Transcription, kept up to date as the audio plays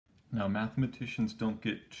Now, mathematicians don't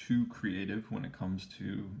get too creative when it comes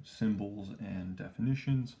to symbols and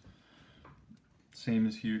definitions. Same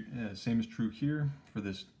is true here for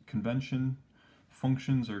this convention.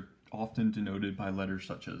 Functions are often denoted by letters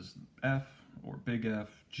such as F or big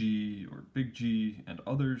F, G or big G, and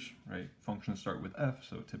others, right? Functions start with F,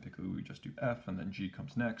 so typically we just do F and then G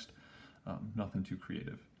comes next. Nothing too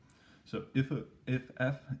creative. So if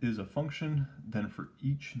F is a function, then for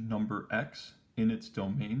each number x in its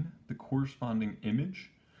domain, the corresponding image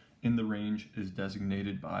in the range is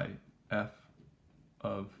designated by f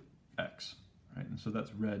of x, right? And so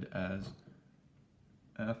that's read as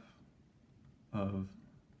f of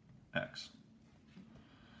x.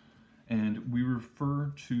 And we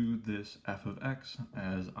refer to this f of x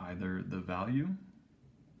as either the value,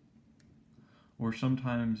 or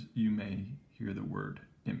sometimes you may hear the word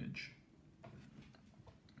image.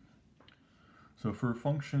 So for a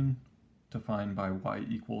function defined by y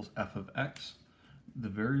equals f of x, the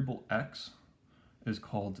variable x is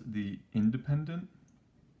called the independent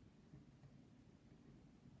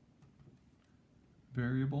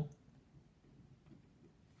variable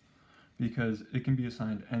because it can be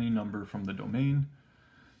assigned any number from the domain.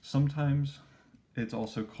 Sometimes it's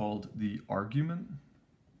also called the argument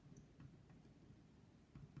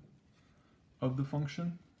of the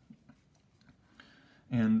function.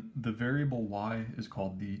 And the variable y is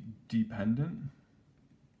called the dependent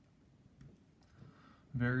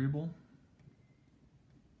variable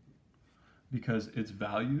because its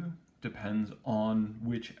value depends on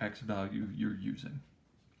which x value you're using.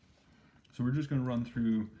 So we're just going to run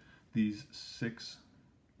through these 6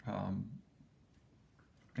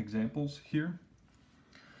 examples here.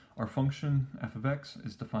 Our function f of x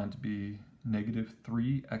is defined to be negative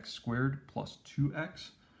 3x squared plus 2x.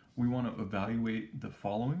 We want to evaluate the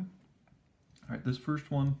following. All right, this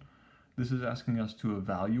first one, this is asking us to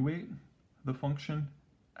evaluate the function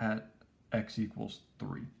at x equals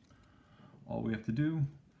 3. All we have to do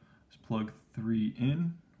is plug 3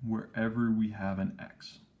 in wherever we have an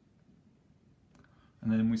x.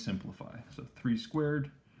 And then we simplify. So 3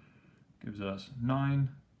 squared gives us 9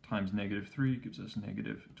 times negative 3 gives us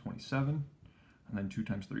negative 27. And then 2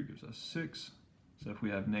 times 3 gives us 6. So if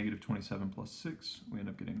we have negative 27 plus 6, we end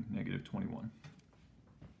up getting negative 21.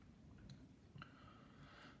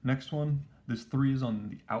 Next one, this 3 is on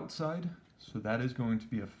the outside, so that is going to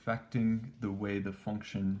be affecting the way the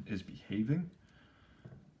function is behaving.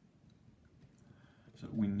 So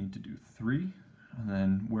we need to do 3, and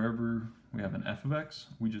then wherever we have an f of x,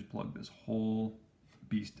 we just plug this whole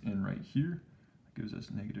beast in right here. That gives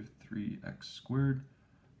us negative 3x squared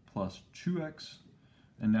plus 2x.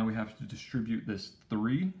 And now we have to distribute this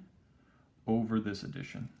 3 over this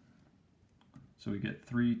addition. So we get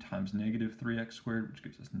 3 times negative 3x squared, which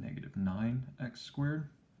gives us negative 9x squared,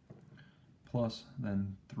 plus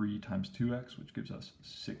then 3 times 2x, which gives us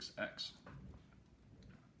 6x.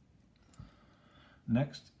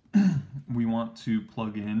 Next, we want to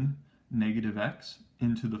plug in negative x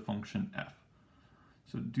into the function f.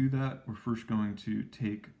 So to do that, we're first going to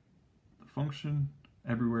take the function.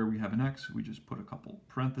 Everywhere we have an x, we just put a couple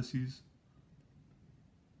parentheses.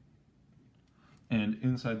 And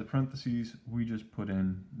inside the parentheses, we just put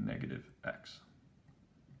in negative x.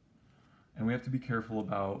 And we have to be careful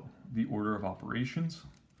about the order of operations.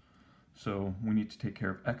 So we need to take care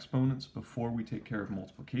of exponents before we take care of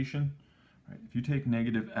multiplication. Right? If you take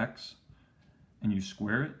negative x and you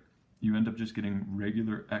square it, you end up just getting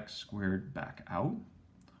regular x squared back out.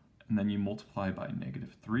 And then you multiply by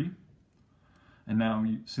negative 3. And now,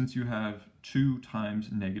 since you have 2 times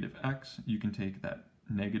negative x, you can take that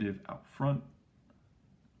negative out front,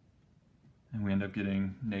 and we end up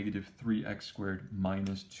getting negative 3x squared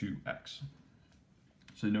minus 2x.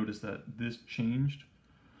 So notice that this changed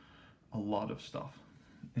a lot of stuff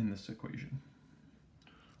in this equation.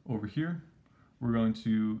 Over here, we're going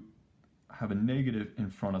to have a negative in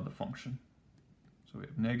front of the function. So we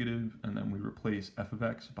have negative, and then we replace f of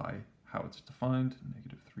x by how it's defined,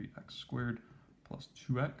 negative 3x squared plus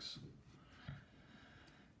 2x.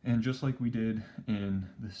 And just like we did in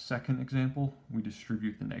the second example, we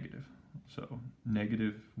distribute the negative. So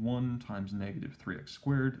negative 1 times negative 3x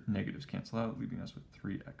squared, negatives cancel out, leaving us with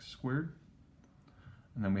 3x squared.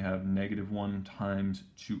 And then we have negative 1 times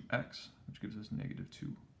 2x, which gives us negative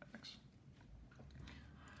 2x.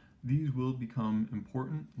 These will become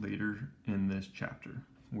important later in this chapter,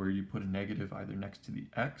 where you put a negative either next to the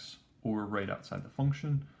x or right outside the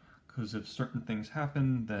function, because if certain things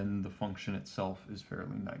happen, then the function itself is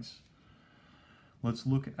fairly nice. Let's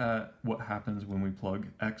look at what happens when we plug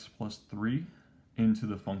x plus 3 into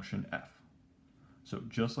the function f. So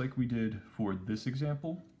just like we did for this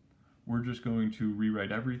example, we're just going to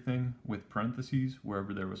rewrite everything with parentheses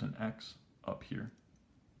wherever there was an x up here.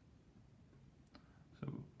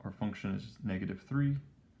 So our function is -3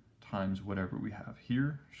 times whatever we have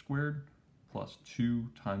here squared plus 2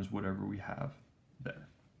 times whatever we have there.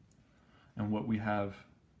 And what we have,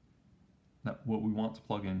 what we want to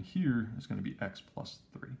plug in here is going to be x plus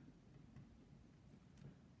 3.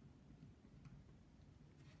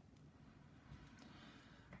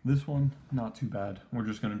 This one, not too bad. We're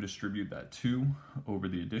just going to distribute that 2 over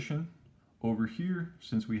the addition. Over here,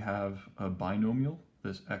 since we have a binomial,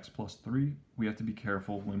 this x plus 3, we have to be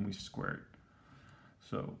careful when we square it.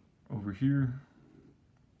 So over here,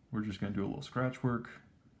 we're just going to do a little scratch work.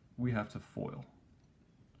 We have to FOIL.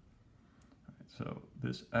 So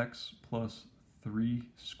this x plus 3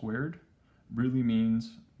 squared really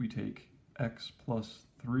means we take x plus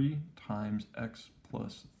 3 times x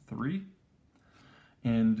plus 3.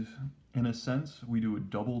 And in a sense, we do a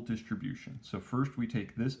double distribution. So first we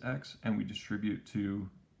take this x and we distribute to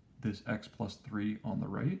this x plus 3 on the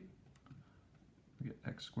right. We get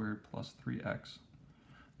x squared plus 3x.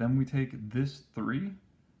 Then we take this 3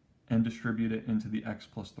 and distribute it into the x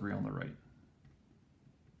plus 3 on the right.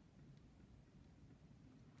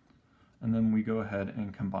 And then we go ahead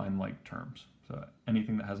and combine like terms. So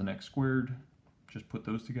anything that has an x squared, just put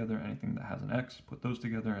those together. Anything that has an x, put those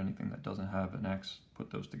together. Anything that doesn't have an x,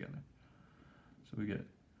 put those together. So we get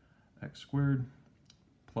x squared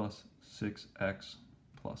plus 6x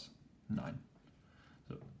plus 9.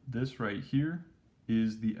 So this right here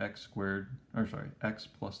is the x squared, or sorry, x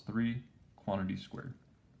plus 3 quantity squared.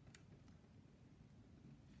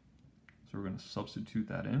 So we're going to substitute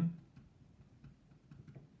that in.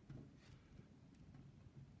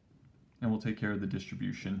 And we'll take care of the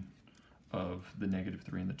distribution of the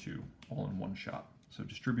 -3 and the 2 all in one shot. So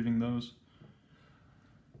distributing those,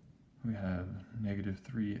 we have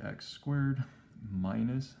 -3x squared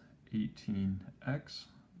minus 18x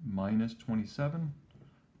minus 27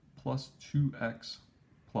 plus 2x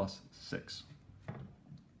plus 6.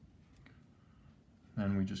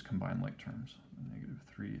 Then we just combine like terms.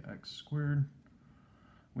 -3x squared.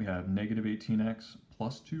 We have -18x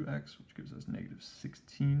plus 2x, which gives us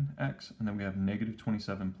 -16x, and then we have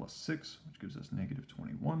 -27 plus 6, which gives us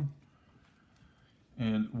 -21.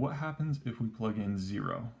 And what happens if we plug in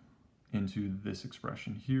 0 into this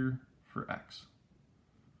expression here for x?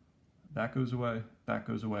 That goes away,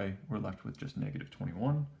 we're left with just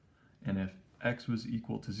 -21. And if x was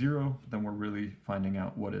equal to 0, then we're really finding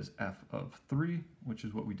out what is f of 3, which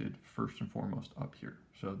is what we did first and foremost up here.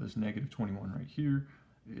 So this -21 right here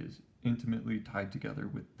is intimately tied together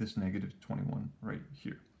with this -21 right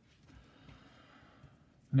here.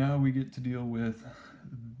 Now we get to deal with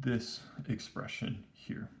this expression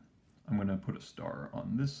here. I'm going to put a star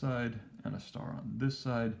on this side and a star on this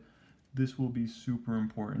side. This will be super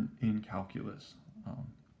important in calculus,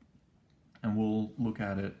 and we'll look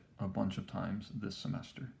at it a bunch of times this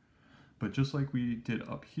semester. But just like we did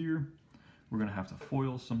up here, we're going to have to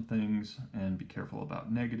FOIL some things and be careful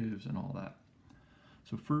about negatives and all that.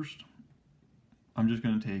 So first, I'm just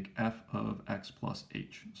going to take f of x plus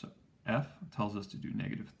h. So f tells us to do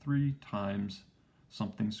 -3 times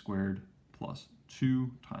something squared plus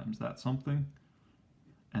 2 times that something,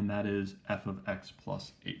 and that is f of x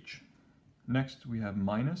plus h. Next, we have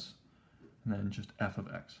minus, and then just f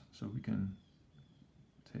of x. So we can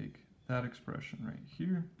take that expression right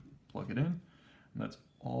here, plug it in, and that's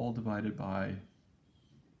all divided by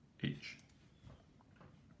h.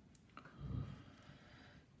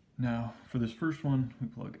 Now, for this first one, we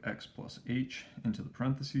plug x plus h into the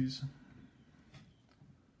parentheses.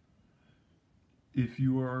 If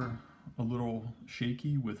you are a little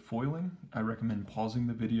shaky with foiling, I recommend pausing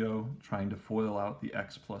the video, trying to FOIL out the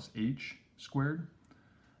x plus h squared,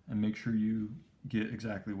 and make sure you get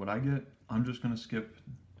exactly what I get. I'm just going to skip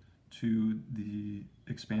to the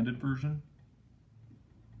expanded version.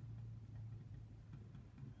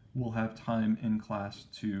 We'll have time in class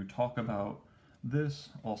to talk about this,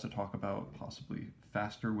 also talk about possibly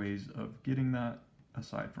faster ways of getting that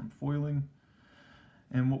aside from foiling.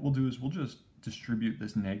 And what we'll do is we'll just distribute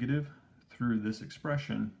this negative through this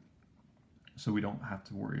expression so we don't have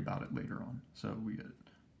to worry about it later on. So we get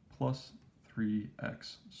plus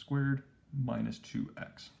 3x squared minus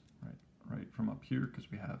 2x, right from up here, because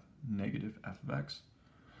we have negative f of x.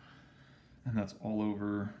 And that's all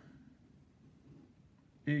over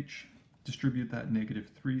h. Distribute that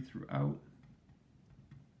 -3 throughout.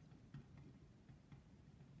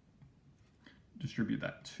 Distribute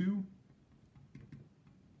that 2.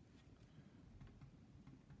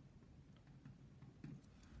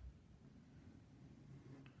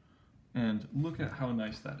 And look at how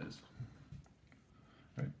nice that is.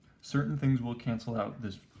 Right? Certain things will cancel out.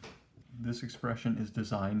 This expression is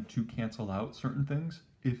designed to cancel out certain things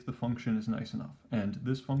if the function is nice enough. And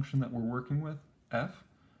this function that we're working with, f,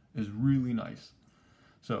 is really nice.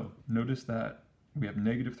 So notice that we have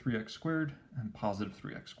negative 3x squared and positive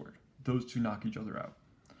 3x squared. Those two knock each other out.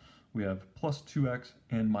 We have plus 2x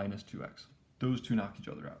and minus 2x. Those two knock each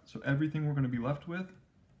other out. So everything we're going to be left with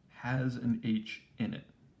has an h in it.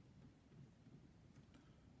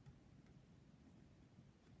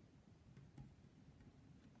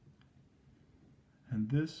 And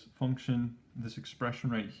this function, this expression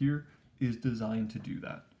right here, is designed to do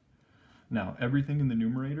that. Now, everything in the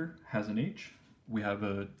numerator has an h. We have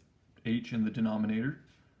a h in the denominator,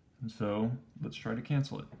 and so let's try to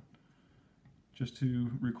cancel it. Just to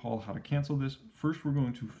recall how to cancel this, first we're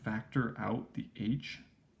going to factor out the h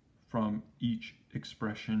from each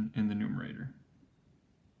expression in the numerator.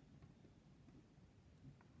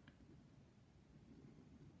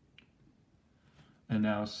 And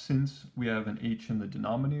now, since we have an h in the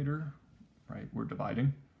denominator, right, we're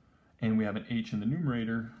dividing, and we have an h in the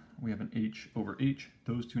numerator, we have an h over h.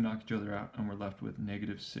 Those two knock each other out, and we're left with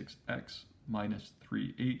negative 6x minus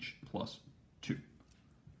 3h plus 2.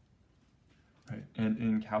 Right? And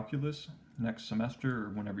in calculus, next semester or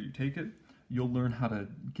whenever you take it, you'll learn how to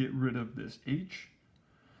get rid of this h.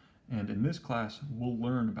 And in this class, we'll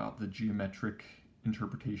learn about the geometric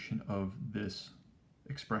interpretation of this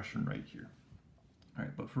expression right here. All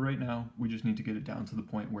right, but for right now, we just need to get it down to the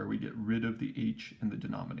point where we get rid of the h in the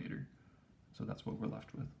denominator. So that's what we're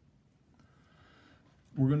left with.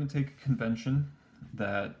 We're going to take a convention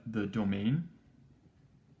that the domain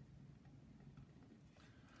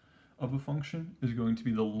of a function is going to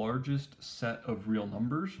be the largest set of real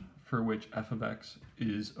numbers for which f of x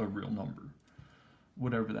is a real number.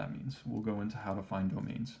 Whatever that means. We'll go into how to find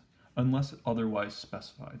domains, unless otherwise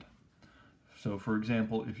specified. So for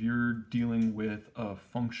example, if you're dealing with a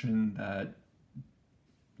function that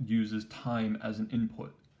uses time as an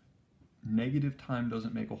input, negative time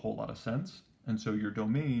doesn't make a whole lot of sense, and so your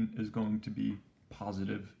domain is going to be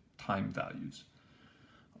positive time values.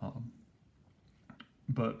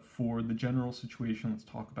 But for the general situation, let's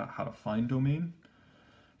talk about how to find domain.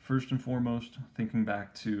 First and foremost, thinking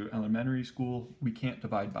back to elementary school, we can't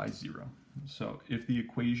divide by 0. So if the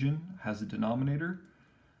equation has a denominator,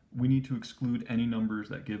 we need to exclude any numbers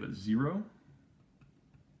that give us 0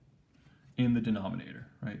 in the denominator,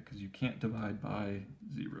 right? Because you can't divide by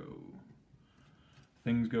 0.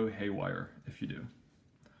 Things go haywire if you do.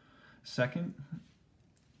 Second,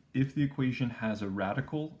 if the equation has a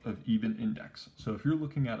radical of even index. So if you're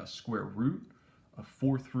looking at a square root, a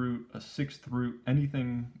fourth root, a sixth root,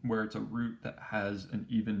 anything where it's a root that has an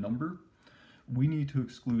even number, we need to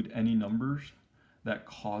exclude any numbers that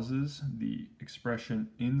causes the expression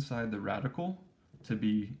inside the radical to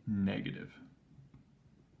be negative.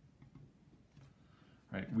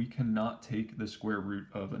 Right? We cannot take the square root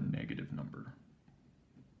of a negative number.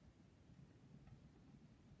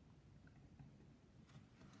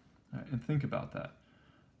 Right, and think about that.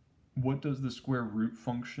 What does the square root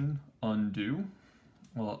function undo?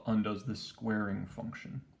 Well, it undoes the squaring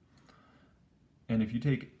function. And if you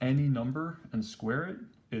take any number and square it,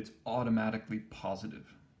 it's automatically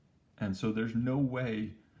positive. And so there's no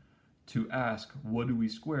way to ask, what do we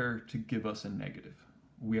square to give us a negative?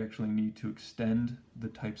 We actually need to extend the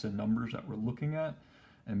types of numbers that we're looking at.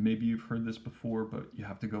 And maybe you've heard this before, but you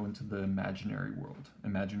have to go into the imaginary world,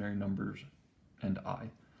 imaginary numbers and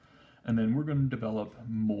I. And then we're going to develop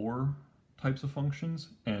more types of functions.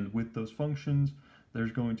 And with those functions,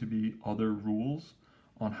 there's going to be other rules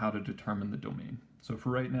on how to determine the domain. So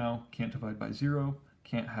for right now, can't divide by 0,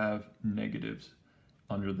 can't have negatives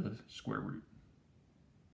under the square root.